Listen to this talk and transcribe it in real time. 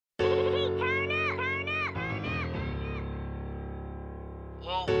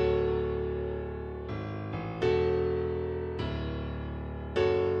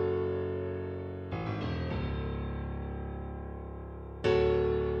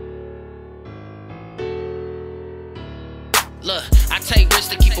Look, I take risks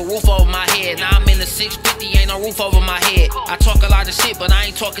to keep a roof over my head. Now I'm in the 650, ain't no roof over my head. I talk a lot of shit, but I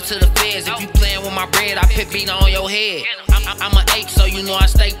ain't talking to the feds. If you playing with my bread, I put Vito on your head. I'm an ape, so you know I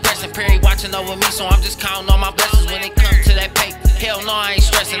stay pressing. Perry watching over me, so I'm just counting on my blessings when it comes to that paper. Hell no, I ain't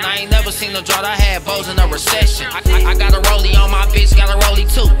stressing. I ain't never seen no drought. I had bows in a recession. I got a rollie on my bitch, got a rollie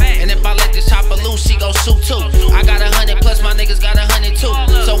too. And if I let this chopper loose, she go shoot too. I got 100 plus, my niggas got 100 too.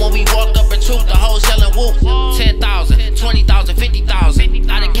 So when we walk up in truth, the hoes yelling whoop. 10,000, 20,000, 50,000.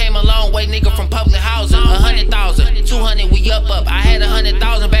 I done came a long way, nigga, from public housing. 100,000, 200, we up. I had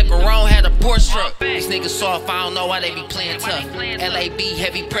 100,000 back when Rome had a Porsche truck. These niggas soft, I don't know why they be playing tough. LAB,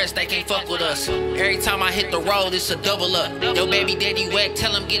 heavy press, they can't fuck with us. Every time I hit the road, it's a double up. Yo, baby daddy whack,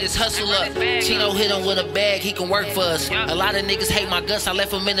 tell him get his hustle up. Chino hit him with a bag, he can work for us. A lot of niggas hate my guts, I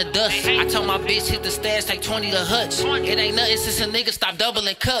left him in the dust. I told my bitch hit the stash, take 20 to Hutch. It ain't nothing since a nigga stop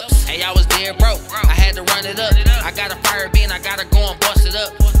doubling cups. Hey, I was dead broke, I had to run it up. I got a fire bin, I gotta go and bust it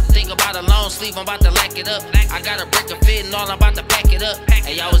up. Think about a long sleeve, I'm about to lack it up. I got a brick of fit and all, I'm about to pack it up.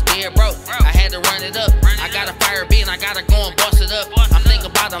 Hey, I was dead broke, I had to run it up. I got a fire bin, I gotta go and bust it up. I'm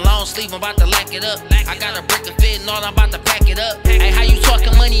thinking about a long sleeve, I'm about to lack it up. I got a brick of fit and all, I'm about to pack it up. Hey, how you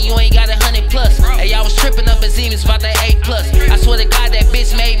talking money, you ain't got 100 plus. Hey, I was tripping up at Siemens about that 8 plus. I swear to God, that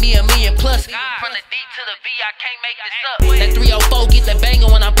bitch made me $1 million plus. From the D to the V, I can't make this up. That 304 get the banger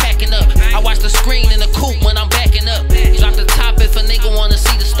when I'm packing up. I watch the screen in the coupe when I'm backing up. Drop the top if a nigga wanna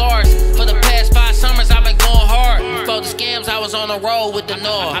see the stars. For the past 5 summers, I've been going hard. Before the scams, I was on the road with the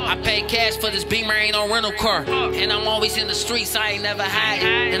Nord. I paid cash for this Beamer, ain't no rental car. And I'm always in the streets, I ain't never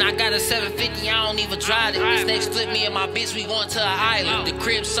hiding. And I got a 750, I don't even drive it. This next flip, me and my bitch, we going to an island. The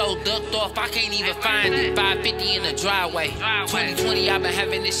crib so ducked off, I can't even find it. 550 in the driveway. 2020, I've been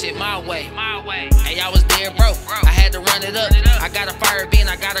having this shit my way. Hey, I was dead broke, I had to run it up. I got a fire bin,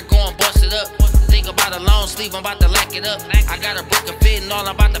 I gotta go and bust it up. Think about a long sleeve, I'm about to lack it up. I got a brick of fit and all,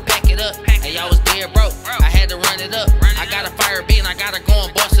 I'm about to pack it up. Hey, I was dead broke, I had to run it up. I got a fire bin, I gotta go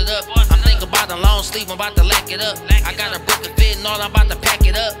and bust it up. I'm thinking about a long sleeve, I'm about to lack it up. I got a brick of fit and all, I'm about to pack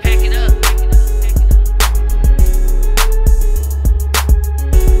it up.